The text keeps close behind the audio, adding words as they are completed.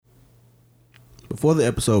Before the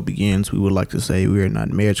episode begins, we would like to say we are not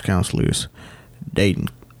marriage counselors, dating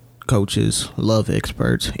coaches, love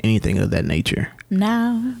experts, anything of that nature.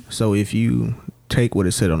 No. So if you take what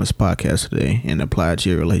is said on this podcast today and apply it to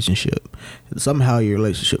your relationship, and somehow your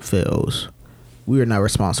relationship fails, we are not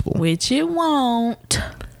responsible. Which it won't.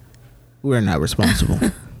 We're not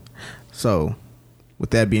responsible. So, with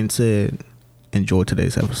that being said, enjoy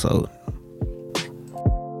today's episode.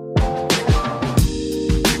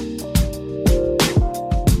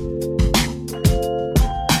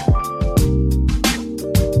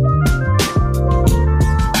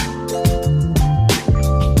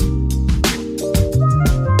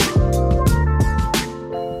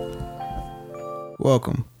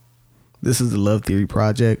 Welcome. This is the Love Theory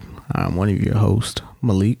Project. I'm one of your hosts,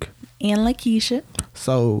 Malik. And Lakeisha.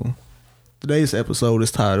 So, today's episode is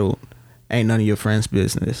titled, Ain't None of Your Friends'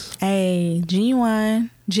 Business. Hey, Genuine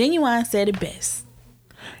said it best.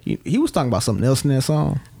 He was talking about something else in that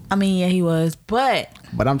song. I mean, yeah, he was, but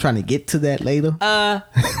I'm trying to get to that later.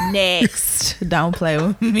 Next. Don't play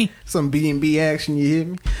with me. Some B&B action, you hear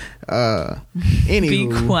me? Anywho, Be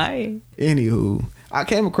quiet. Anywho, I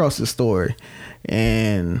came across this story,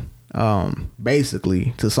 and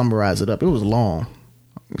basically, to summarize it up, it was long,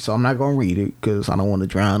 so I'm not gonna read it because I don't want to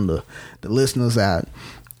drown the listeners out.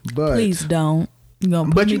 But please don't. You're gonna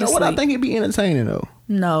put but me you know to what? sleep. I think it'd be entertaining though.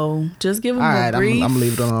 No, just give them All a right, brief. I'm gonna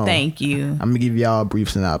leave it alone. Thank you. I'm gonna give y'all a brief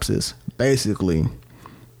synopsis. Basically,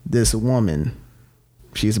 this woman,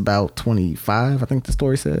 she's about 25, I think the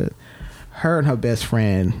story said. Her and her best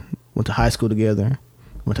friend went to high school together,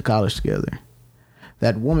 went to college together.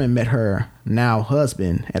 That woman met her now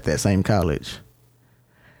husband at that same college.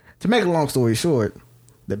 To make a long story short,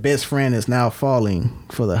 the best friend is now falling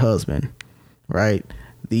for the husband, right?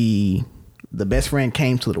 The best friend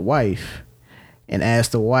came to the wife and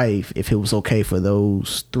asked the wife if it was okay for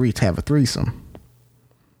those three to have a threesome.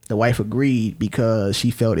 The wife agreed because she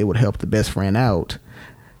felt it would help the best friend out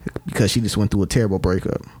because she just went through a terrible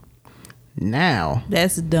breakup. Now,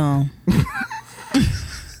 That's dumb.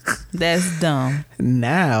 That's dumb.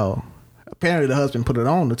 Now, apparently the husband put it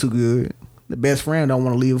on too good. The best friend don't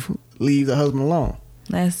want to leave the husband alone.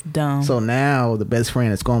 That's dumb. So now the best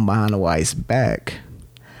friend is going behind the wife's back,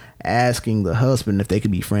 asking the husband if they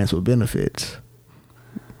could be friends with benefits.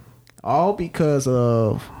 All because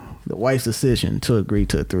of the wife's decision to agree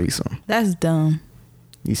to a threesome. That's dumb.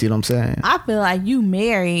 You see what I'm saying? I feel like you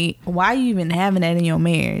married. Why are you even having that in your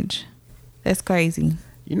marriage? That's crazy.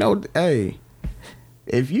 You know, hey,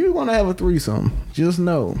 if you want to have a threesome, just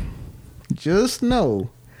know there's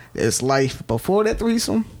life before that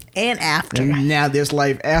threesome. And after. And now there's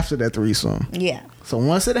life after that threesome. Yeah. So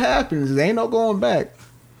once it happens, there ain't no going back.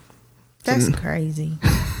 That's crazy.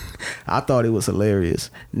 I thought it was hilarious.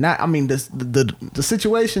 The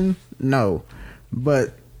situation, no.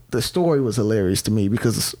 But the story was hilarious to me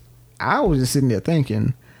because I was just sitting there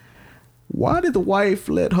thinking, why did the wife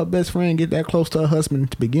let her best friend get that close to her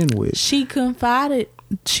husband to begin with? She confided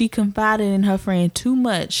in her friend too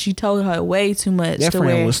much. She told her way too much. That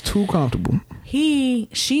friend was too comfortable.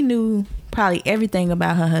 She knew probably everything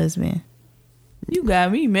about her husband. You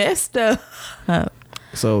got me messed up.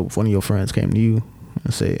 So if one of your friends came to you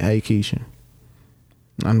and said, hey Keisha,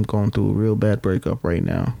 I'm going through a real bad breakup right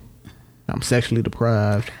now. I'm sexually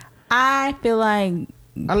deprived. I feel like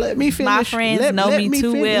let me finish. My friends know me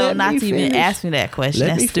too well not to even ask me that question.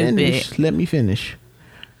 That's stupid. Let me finish.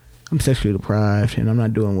 I'm sexually deprived and I'm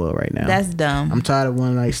not doing well right now. That's dumb. I'm tired of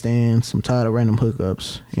one night stands. I'm tired of random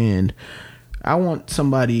hookups, and I want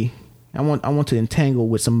somebody. I want to entangle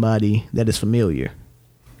with somebody that is familiar.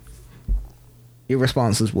 Your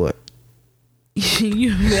response is what?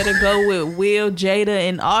 You better go with Will, Jada,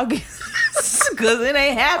 and August. Because it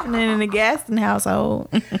ain't happening in the Gaston household.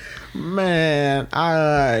 Man,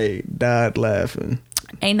 I died laughing.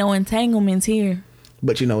 Ain't no entanglements here.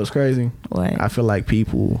 But you know what's crazy? What? I feel like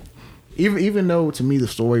people, even though to me the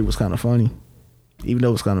story was kind of funny, I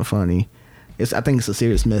think it's a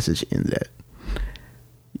serious message in that.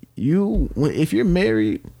 If you're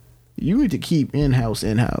married, you need to keep in-house.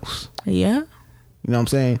 Yeah. You know what I'm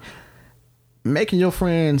saying? Making your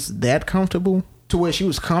friends that comfortable to where she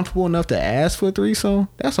was comfortable enough to ask for a threesome,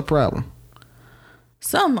 that's a problem.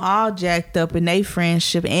 Some all jacked up in their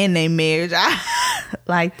friendship and their marriage. I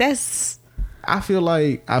feel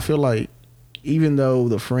like even though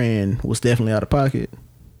the friend was definitely out of pocket,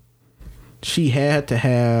 there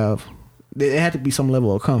had to be some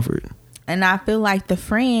level of comfort. And I feel like the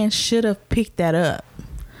friend should have picked that up.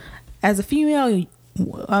 As a female,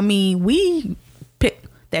 I mean, we pick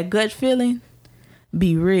that gut feeling.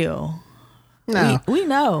 Be real. Now, we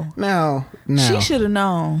know. Now, She should have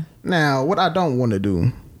known. Now, what I don't want to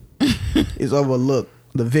do is overlook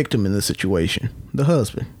the victim in the situation, the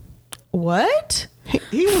husband. What?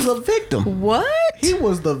 He was a victim. What? He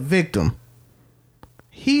was the victim.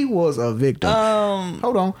 He was a victim.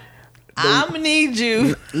 Hold on. I'm gonna need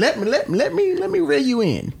you. Let me reel you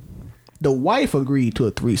in. The wife agreed to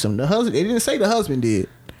a threesome. The husband. It didn't say the husband did.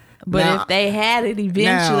 But now, if they had it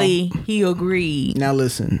eventually, he agreed. Now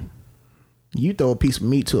listen. You throw a piece of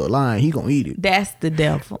meat to a lion, he gonna eat it. That's the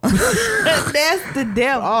devil. That's the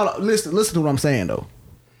devil. Listen to what I'm saying though.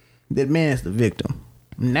 That man's the victim.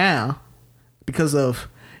 Now, because of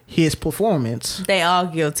his performance, they all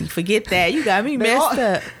guilty. Forget that. You got me messed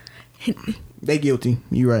up. They guilty.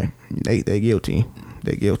 You right. They guilty.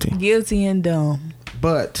 They guilty. Guilty and dumb.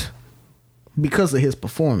 But because of his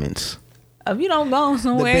performance, if you don't go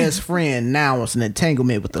somewhere, the best friend now is an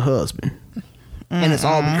entanglement with the husband. And it's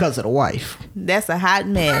all because of the wife. That's a hot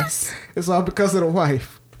mess. It's all because of the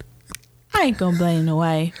wife. I ain't gonna blame the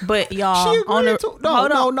wife, but y'all, she agreed to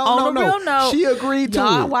no. She agreed to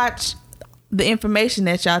y'all it. Watch the information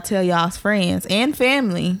that y'all tell y'all's friends and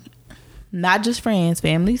family, not just friends,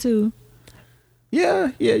 family too.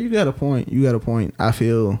 Yeah, you got a point. I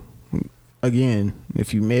feel, again,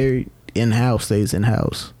 if you married, in-house stays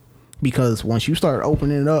in-house. Because once you start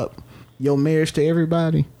opening up your marriage to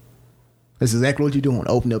everybody, that's exactly what you're doing.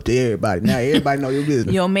 Open up to everybody. Now everybody know your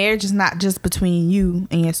business. Your marriage is not just between you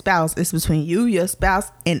and your spouse. It's between you, your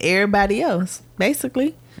spouse, and everybody else,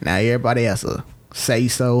 basically. Now everybody has a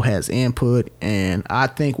say-so, has input. And I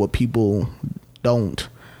think what people don't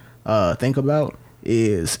think about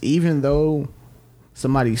is, even though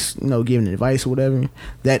somebody's giving advice or whatever,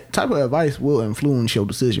 that type of advice will influence your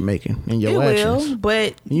decision making and your actions. Will,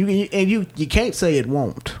 but you can't say it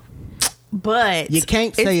won't. But you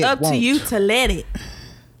can't say it's up to you to let it.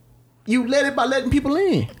 You let it by letting people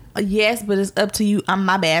in. Yes, but it's up to you.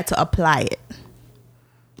 My bad, to apply it.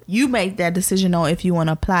 You make that decision on if you want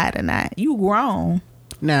to apply it or not. You grown.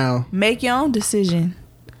 Now make your own decision.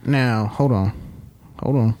 Now hold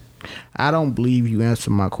on. I don't believe you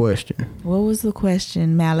answered my question. What was the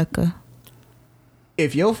question, Malika?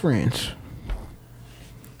 If your friends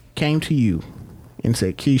came to you and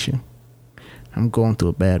said, Keisha, I'm going through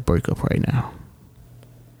a bad breakup right now,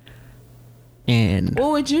 and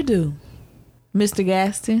what would you do, Mr.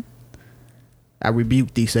 Gaston? I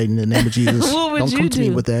rebuke thee, Satan, in the name of Jesus. What would don't you come do? to me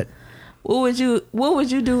with that. What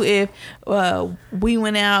would you do if we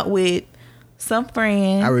went out with some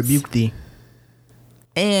friends? I rebuke thee.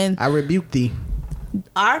 And I rebuke thee.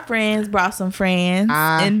 Our friends brought some friends,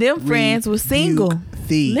 and them friends were single.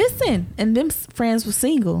 Thee. Listen, and them friends were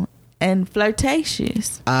single and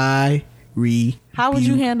flirtatious. How would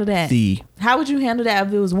you handle that? Thee. How would you handle that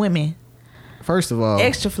if it was women? First of all,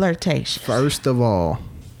 extra flirtatious. First of all,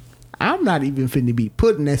 I'm not even finna be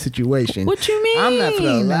put in that situation. What you mean? I'm not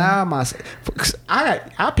finna allow myself.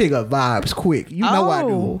 I pick up vibes quick. You know I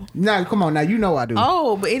do. Now, come on, now you know I do.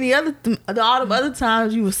 Oh, but any other all the other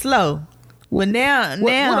times you were slow. But now,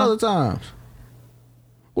 what other times?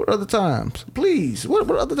 What other times? Please, what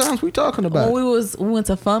other times we talking about? When we went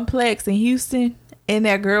to Funplex in Houston, and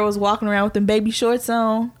that girl was walking around with them baby shorts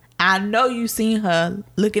on. I know you seen her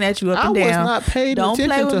looking at you up and down. I was not paying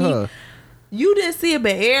attention to her. You didn't see it,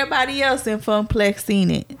 but everybody else in Funplex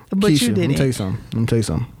seen it. But Keisha, you didn't. Let me tell you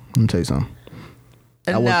something.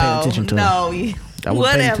 I wasn't paying attention to her. No,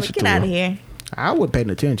 whatever. Get out of here. I wasn't paying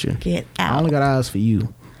attention. Get out. I only got eyes for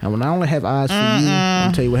you. And when I only have eyes for you, I'm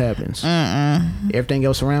gonna tell you what happens. Everything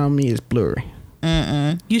else around me is blurry.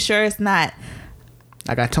 You sure it's not?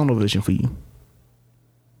 I got tunnel vision for you.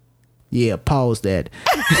 Yeah, pause that.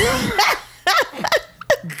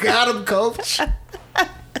 Got him, coach.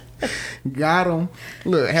 Got him.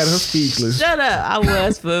 Look, had her speechless. Shut up. I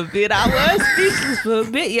was for a bit. Speechless for a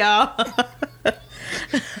bit, y'all.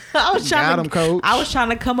 I was trying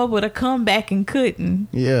to come up with a comeback and couldn't.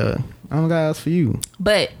 Yeah. I'm guys for you.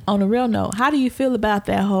 But on a real note, how do you feel about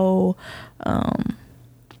that whole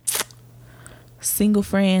single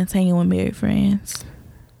friends hanging with married friends?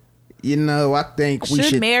 I think we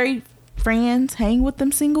should married friends hang with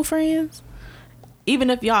them single friends?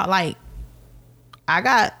 Even if y'all I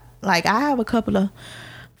have a couple of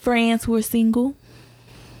friends who are single.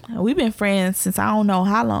 We've been friends since I don't know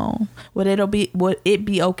how long. Would it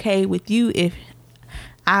be okay with you if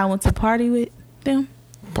I went to party with them?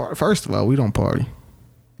 First of all, we don't party.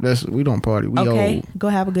 We don't party. We old. Go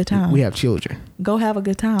have a good time. We have children. Go have a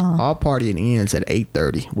good time. Our partying ends at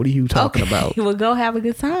 8:30. What are you talking about? Well, go have a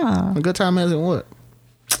good time. A good time as in what?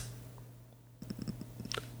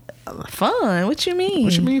 Fun. What you mean?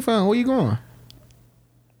 What you mean fun? Where you going?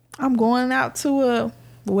 I'm going out to a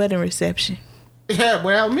wedding reception. Yeah,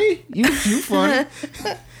 well, me. You funny.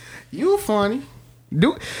 You funny.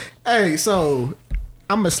 Hey, so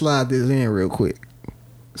I'm gonna slide this in real quick.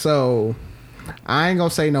 So I ain't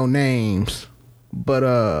gonna say no names, but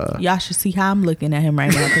y'all should see how I'm looking at him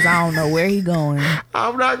right now because I don't know where he going.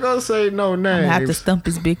 I'm not gonna say no names. I'm gonna have to stump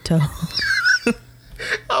his big toe.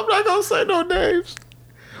 I'm not gonna say no names.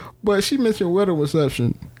 But she mentioned wedding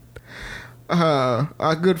reception.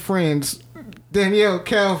 Our good friends Danielle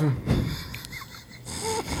Calvin.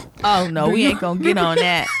 Oh no, we ain't gonna get on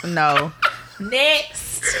that. No.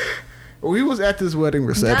 Next. We was at this wedding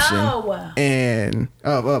reception, and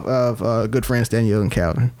of good friends Danielle and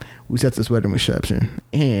Calvin. We was at this wedding reception,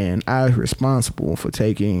 and I was responsible for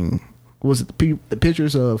taking the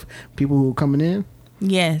pictures of people who were coming in.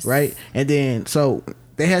 Yes. Right, and then so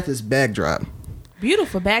they had this backdrop.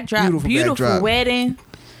 Beautiful backdrop. Beautiful wedding.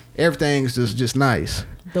 Everything's just nice.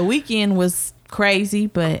 The weekend was crazy,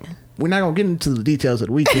 but we're not gonna get into the details of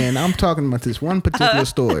the weekend. I'm talking about this one particular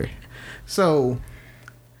story. So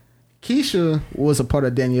Keisha was a part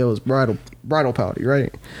of Danielle's bridal party,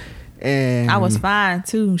 right? And I was fine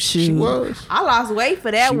too. Shoot. She was. I lost weight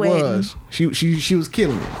for that wedding. She was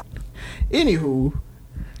killing it. Anywho,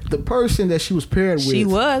 the person that she was paired with. She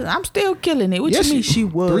was. I'm still killing it. What you mean she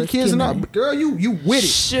was? 3 kids and up. Girl, you with it.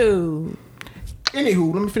 Shoot.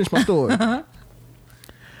 Anywho, let me finish my story.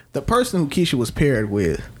 The person who Keisha was paired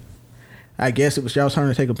with, I guess it was y'all's turn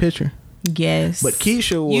to take a picture. Yes. But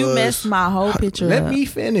Keisha was... You messed my whole picture Let up. me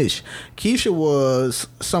finish. Keisha was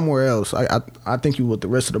somewhere else. I think you were with the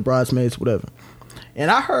rest of the bridesmaids, whatever.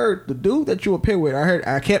 And I heard the dude that you were paired with,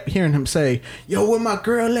 I kept hearing him say, yo, where my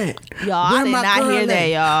girl at? Y'all, I did not hear that,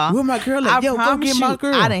 y'all. Where my girl at? Yo, go get my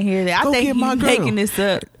girl. I didn't hear that. I think he's making this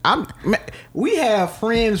up. We have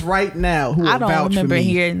friends right now who I will vouch for me. don't remember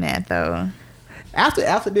hearing that, though.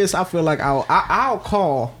 After this, I feel like I'll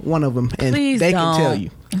call one of them and they can tell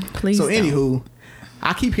you. Please. So anywho,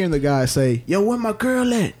 I keep hearing the guy say, "Yo, where my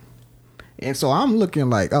girl at?" And so I'm looking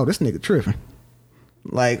like, "Oh, this nigga tripping."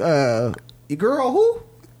 Like, your girl who?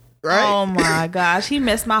 Right? Oh my gosh, he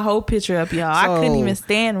messed my whole picture up, y'all. I couldn't even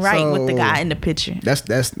stand right with the guy in the picture. That's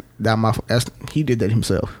he did that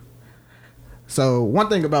himself. So one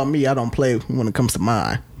thing about me, I don't play when it comes to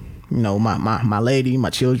mine. You know, my lady,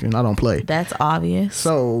 my children, I don't play. That's obvious.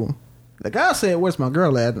 So the guy said, "Where's my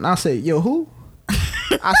girl at?" And I said, "Yo, who?"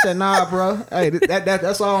 I said, "Nah, bro. Hey,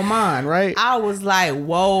 that's all mine, right?" I was like,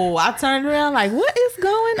 "Whoa!" I turned around like, "What is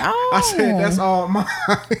going on?" I said, "That's all mine."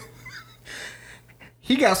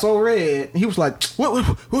 He got so red. He was like,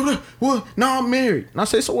 "What? No, I'm married." And I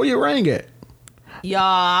said, "So where your ring at?" Y'all,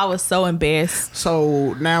 I was so embarrassed.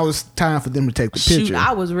 So now it's time for them to take the picture. Shoot,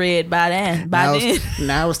 I was red by then.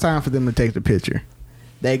 Now it's time for them to take the picture.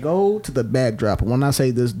 They go to the backdrop. And when I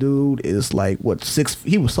say this dude is like,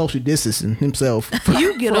 he was social distancing himself.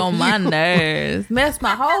 You get on my nerves. Messed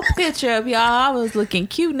my whole picture up, y'all. I was looking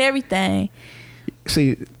cute and everything.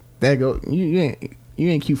 See, there go. You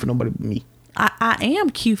ain't cute for nobody but me. I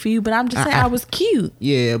am cute for you, but I'm just saying I was cute.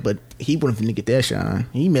 Yeah, but he wasn't finna get that shine.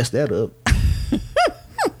 He messed that up.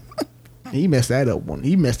 He messed that up.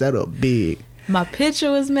 He messed that up big. My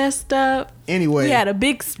picture was messed up. Anyway, we had a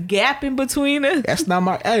big gap in between us. That's not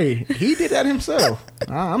my. Hey, he did that himself.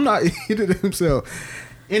 I'm not. He did it himself.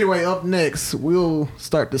 Anyway, up next, we'll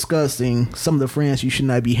start discussing some of the friends you should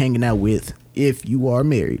not be hanging out with if you are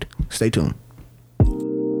married. Stay tuned.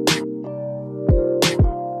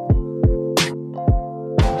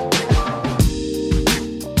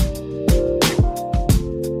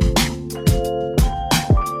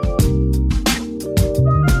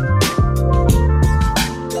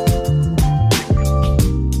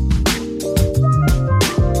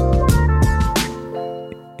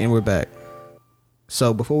 And we're back.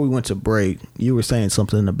 So before we went to break, you were saying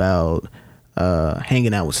something about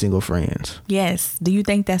hanging out with single friends. Yes. Do you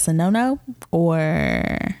think that's a no-no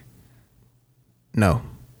or no?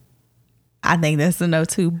 I think that's a no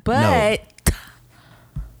too. But no.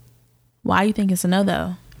 Why you think it's a no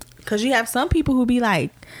though? Because you have some people who be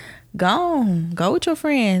like, go with your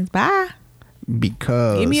friends. Bye.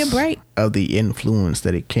 Because give me a break of the influence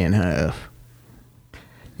that it can have.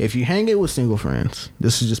 If you hang it with single friends,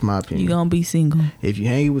 this is just my opinion. You're going to be single. If you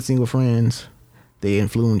hang it with single friends, they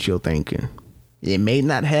influence your thinking. It may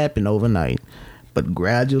not happen overnight, but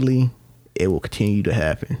gradually it will continue to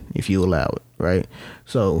happen if you allow it, right?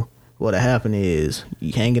 So what'll happen is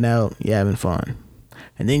you hanging out, you're having fun.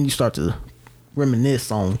 And then you start to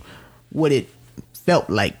reminisce on what it felt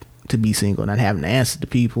like to be single, not having to answer to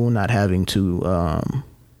people, not having to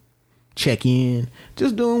check in,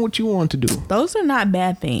 just doing what you want to do. Those are not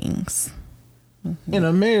bad things. In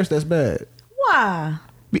a marriage, that's bad. Why?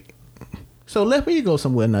 So let me go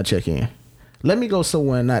somewhere and not check in. Let me go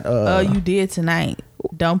somewhere and not. You did tonight.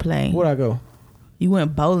 Don't play. Where'd I go? You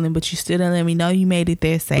went bowling, but you still didn't let me know you made it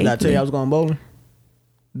there safely. Did I tell you I was going bowling?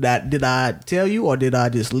 Did I tell you, or did I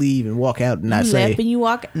just leave and walk out and not say? Left and you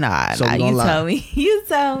walk? Nah, So you told me. You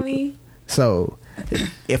told me. So,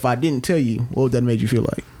 if I didn't tell you, what would that make you feel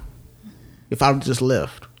like? If I just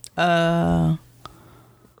left,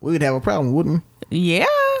 we would have a problem, wouldn't we? Yeah.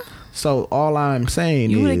 So all I'm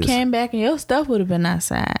saying You is, would have came back and your stuff would have been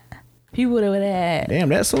outside. People would have had damn,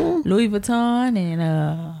 that soon? Louis Vuitton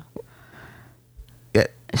and Yeah.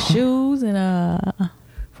 shoes and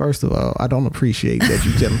First of all, I don't appreciate that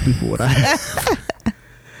you telling people what I have.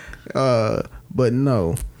 But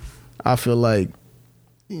no, I feel like,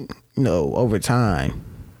 over time,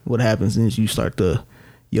 what happens is you start to,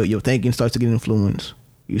 your thinking starts to get influenced.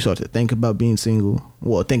 You start to think about being single.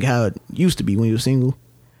 Well, think how it used to be when you were single.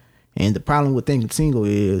 And the problem with thinking single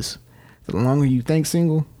is, the longer you think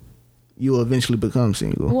single, you'll eventually become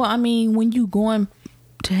single. Well, I mean, when you going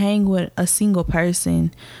to hang with a single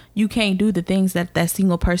person, you can't do the things that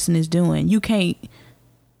single person is doing. You can't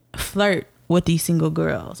flirt with these single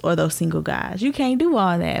girls or those single guys. You can't do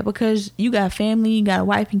all that because you got family, you got a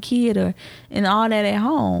wife and kid and all that at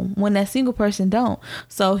home when that single person don't.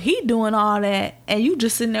 So he doing all that and you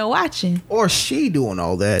just sitting there watching. Or she doing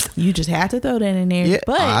all that. You just have to throw that in there. Yeah,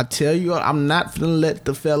 but I tell you, I'm not gonna let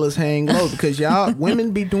the fellas hang low because y'all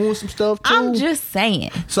women be doing some stuff too. I'm just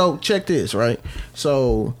saying. So check this, right?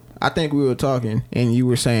 So I think we were talking and you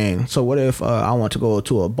were saying, so what if I want to go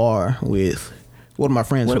to a bar with one of my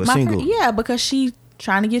friends who are single? Yeah, because she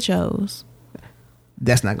trying to get yours.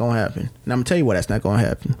 That's not gonna happen. And I'm gonna tell you why that's not gonna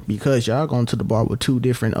happen. Because y'all going to the bar with two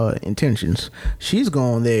different intentions. She's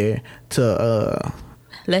going there to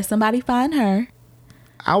let somebody find her.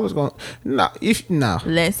 I was going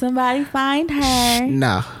Let somebody find her.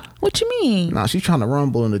 Nah. What you mean? Nah, she's trying to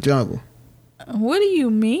rumble in the jungle. What do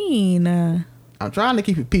you mean? I'm trying to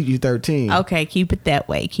keep it PG-13. Okay, keep it that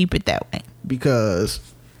way. Keep it that way. Because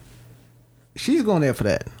she's going there for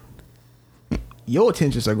that. Your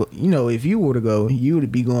intentions are, if you were to go, you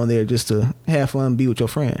would be going there just to have fun, be with your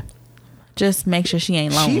friend. Just make sure she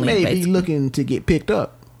ain't lonely. She may be looking to get picked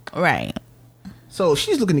up. Right. So if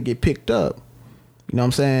she's looking to get picked up, you know what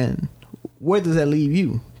I'm saying? Where does that leave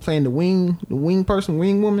you? Playing the wing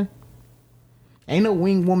woman? Ain't no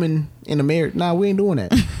wing woman in a marriage. Nah, we ain't doing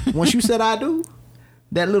that. Once you said I do,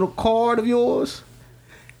 that little card of yours,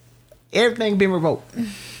 everything been revoked.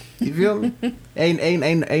 You feel me?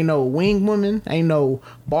 Ain't no wing woman. Ain't no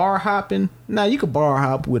bar hopping. Nah, you could bar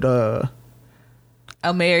hop with a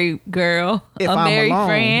married girl, married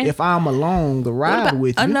friend. If I'm along the ride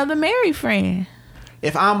with you, another married friend.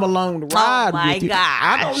 If I'm along the ride with you, gosh.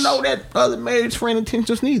 I don't know that other married friend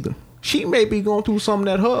intentions neither. She may be going through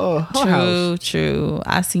something at her house. True.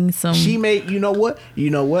 I seen some. She may, you know what,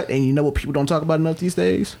 and you know what people don't talk about enough these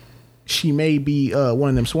days. She may be one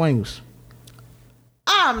of them swingers.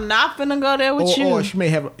 I'm not finna go there with you. Or she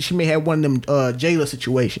may have one of them jailer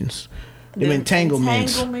situations. Them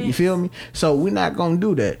entanglements. You feel me? So we're not gonna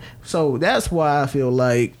do that. So that's why I feel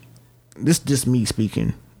like this just me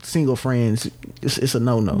speaking. Single friends, it's a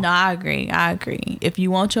no-no. No, I agree. If you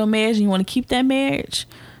want your marriage and you want to keep that marriage,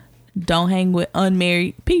 don't hang with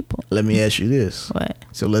unmarried people. Let me ask you this. What?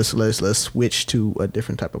 So let's switch to a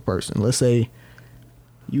different type of person. Let's say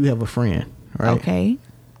you have a friend, right? Okay.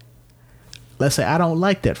 Let's say I don't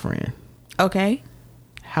like that friend. Okay.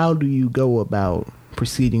 How do you go about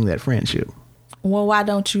preceding that friendship? Well, why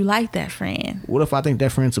don't you like that friend? What if I think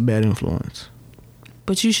that friend's a bad influence?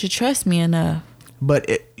 But you should trust me enough. But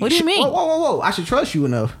what do you mean? Whoa! I should trust you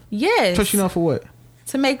enough. Yes. Trust you enough for what?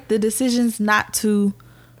 To make the decisions not to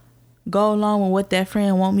go along with what that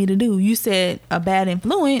friend want me to do. You said a bad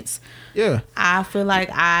influence. Yeah. I feel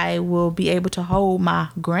like I will be able to hold my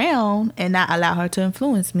ground and not allow her to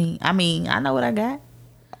influence me. I mean, I know what I got.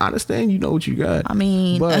 I understand you know what you got. I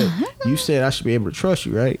mean, but you said I should be able to trust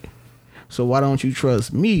you, right? So why don't you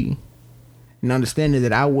trust me and understanding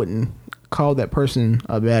that I wouldn't call that person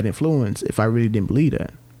a bad influence if I really didn't believe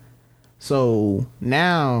that? So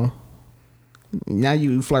now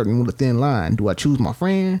you flirting with a thin line. Do I choose my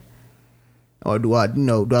friend? Or do I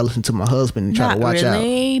listen to my husband and try to watch out? Not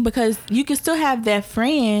really, because you can still have that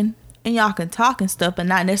friend and y'all can talk and stuff, but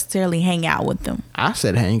not necessarily hang out with them. I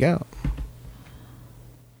said hang out.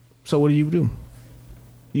 So what do?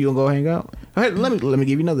 You gonna go hang out? Hey, let me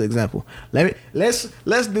give you another example. Let's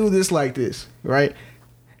do this like this, right?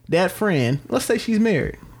 That friend, let's say she's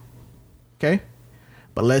married, okay?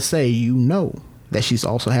 But let's say that she's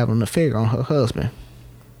also having an affair on her husband.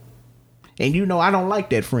 and you know I don't like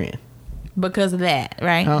that friend because of that,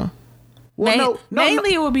 right? huh well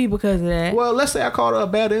Mainly it would be because of that. well, let's say I called her a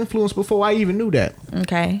bad influence before I even knew that,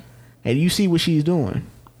 Okay. and you see what she's doing.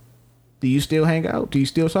 Do you still hang out? Do you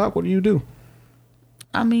still talk? What do you do?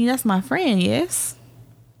 I mean, that's my friend, yes.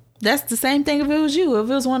 That's the same thing if it was you. If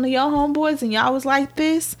it was one of your homeboys and y'all was like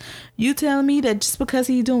this, you telling me that just because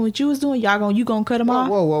he doing what you was doing, you gonna cut him off?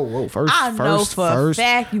 Whoa. I know for a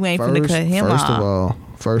fact you ain't finna cut him off.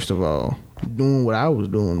 First of all, doing what I was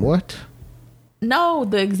doing, what? No,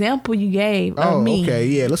 the example you gave of me. Okay,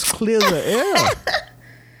 yeah, let's clear the air.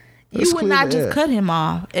 You would not just cut him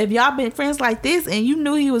off. If y'all been friends like this and you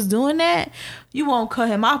knew he was doing that, you won't cut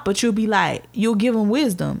him off, but you'll be like, you'll give him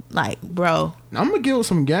wisdom. Like, bro. I'm going to give him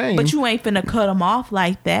some game. But you ain't finna cut him off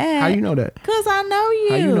like that. How you know that? Because I know you.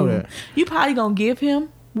 How you know that? You probably going to give him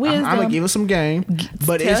wisdom. I'm going to give him some game,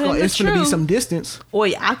 but it's going to be some distance. Or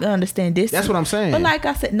yeah, I can understand distance. That's what I'm saying. But like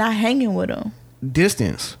I said, not hanging with him.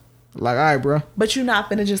 Distance. Like, all right, bro. But you're not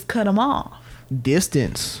finna just cut him off.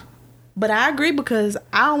 Distance. But I agree because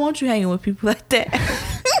I don't want you hanging with people like that.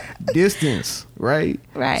 Distance, right?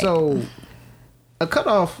 Right. So a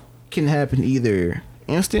cutoff can happen either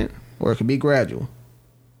instant or it can be gradual,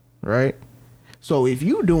 right? So if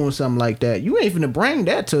you doing something like that, you ain't finna bring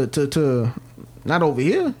that to not over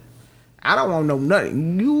here. I don't want no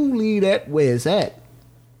nothing. You leave that where it's at.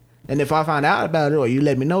 And if I find out about it or you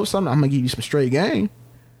let me know something, I'm gonna give you some straight game.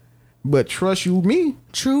 But trust you me.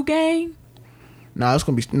 True game? Nah, it's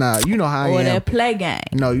gonna be you know how I am. Or that play game.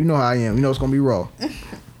 No, you know how I am. You know it's gonna be raw.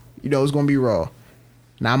 You know it's gonna be raw.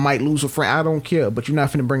 Now I might lose a friend. I don't care, but you're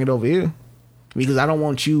not finna bring it over here because I don't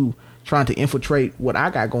want you trying to infiltrate what I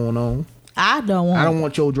got going on. I don't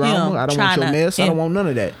want your drama. I don't want your mess. I don't want none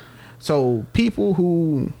of that. So people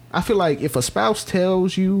who I feel like if a spouse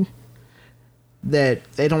tells you that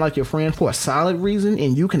they don't like your friend for a solid reason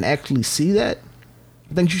and you can actually see that,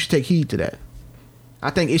 I think you should take heed to that. I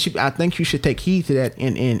think you should take heed to that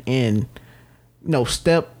and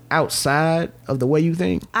step outside of the way you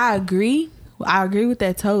think. I agree with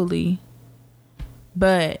that totally.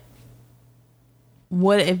 But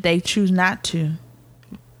what if they choose not to?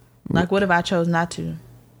 Like, what if I chose not to?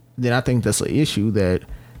 Then I think that's an issue that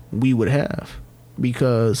we would have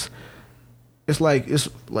because it's like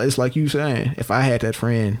you saying, if I had that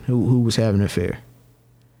friend who was having an affair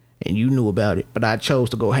and you knew about it, but I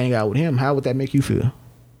chose to go hang out with him, how would that make you feel?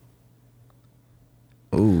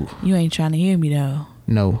 Ooh. You ain't trying to hear me though.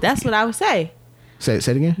 No. That's what I would say. Say it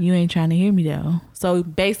again? You ain't trying to hear me though. So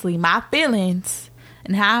basically my feelings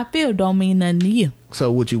and how I feel don't mean nothing to you.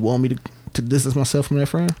 So would you want me to distance myself from that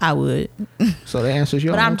friend? I would. So that answers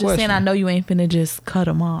your own question. But I'm just saying I know you ain't finna just cut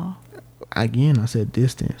them off. Again, I said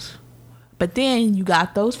distance. But then you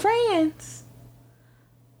got those friends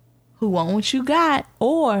who want what you got,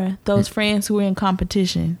 or those friends who are in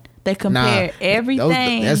competition. They compare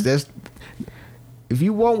everything. That's if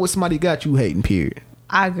you want what somebody got, you hating, period.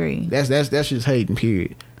 I agree. That's just hating,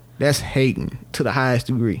 period. That's hating to the highest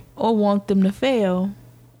degree. Or want them to fail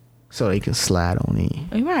so they can slide on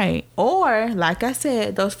in. Right. Or like I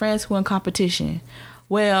said, those friends who are in competition.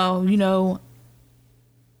 Well,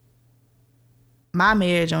 my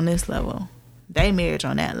marriage on this level, they marriage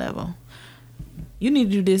on that level. You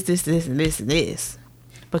need to do this, and this.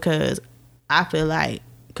 Because I feel like,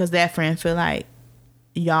 because that friend feel like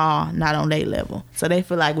y'all not on their level. So they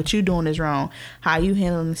feel like what you doing is wrong. How you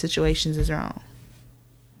handling the situations is wrong.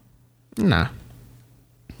 Nah.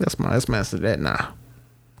 That's my answer to that. Nah.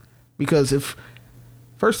 Because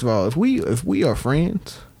first of all, if we are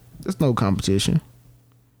friends, there's no competition.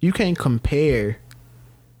 You can't compare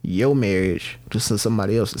your marriage to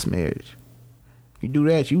somebody else's marriage. You do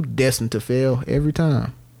that, you destined to fail every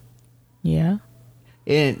time. Yeah.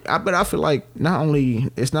 But I feel like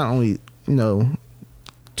it's not only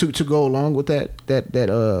to go along with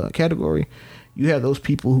that category, you have those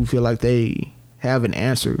people who feel like they have an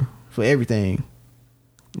answer for everything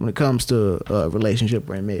when it comes to a relationship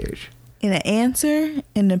or a marriage. An answer,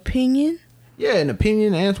 an opinion. Yeah, an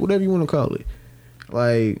opinion, answer, whatever you want to call it.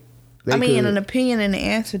 Like, an opinion and an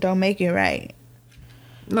answer don't make it right.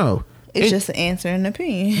 No. It's just an answer and an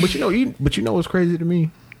opinion. But you know what's crazy to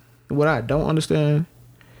me? What I don't understand,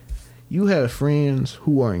 you have friends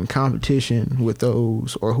who are in competition with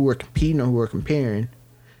those, or who are competing, or who are comparing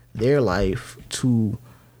their life to,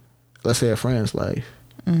 let's say, a friend's life,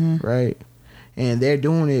 right? And they're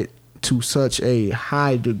doing it to such a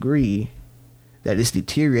high degree that it's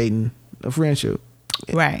deteriorating a friendship.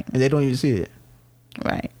 Right. And they don't even see it.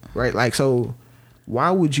 Right. Right? Like, so why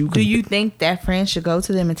would you... Do you think that friend should go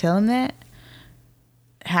to them and tell them that?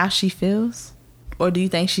 How she feels? Or do you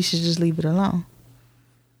think she should just leave it alone?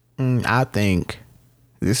 I think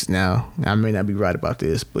this now. I may not be right about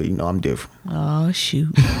this, but I'm different. Oh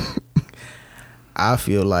shoot. I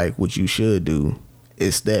feel like what you should do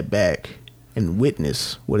is step back and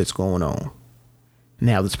witness what is going on and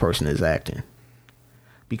how this person is acting.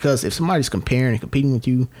 Because if somebody's comparing and competing with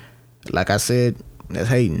you, like I said, that's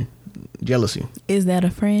hating, jealousy. Is that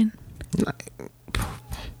a friend?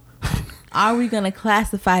 Are we gonna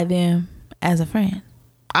classify them as a friend?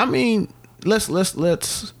 I mean, let's.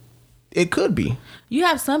 It could be. You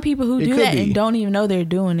have some people who do that and don't even know they're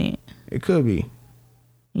doing it. It could be.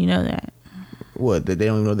 You know that. What? That they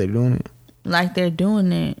don't even know they're doing it? Like they're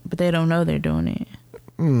doing it, but they don't know they're doing it.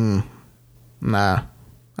 Nah.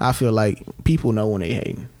 I feel like people know when they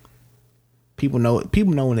hating. People know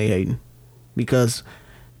when they hating. Because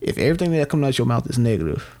if everything that comes out your mouth is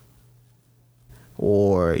negative,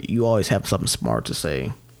 or you always have something smart to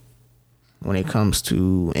say when it comes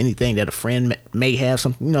to anything that a friend may have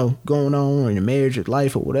something, going on in your marriage or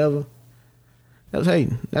life or whatever, that's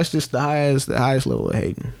hating. That's just the highest level of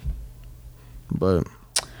hating. But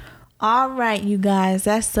all right, you guys,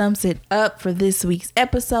 that sums it up for this week's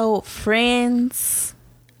episode. Friends,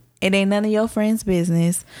 it ain't none of your friends'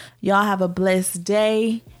 business. Y'all have a blessed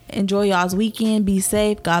day. Enjoy y'all's weekend. Be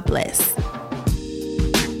safe. God bless.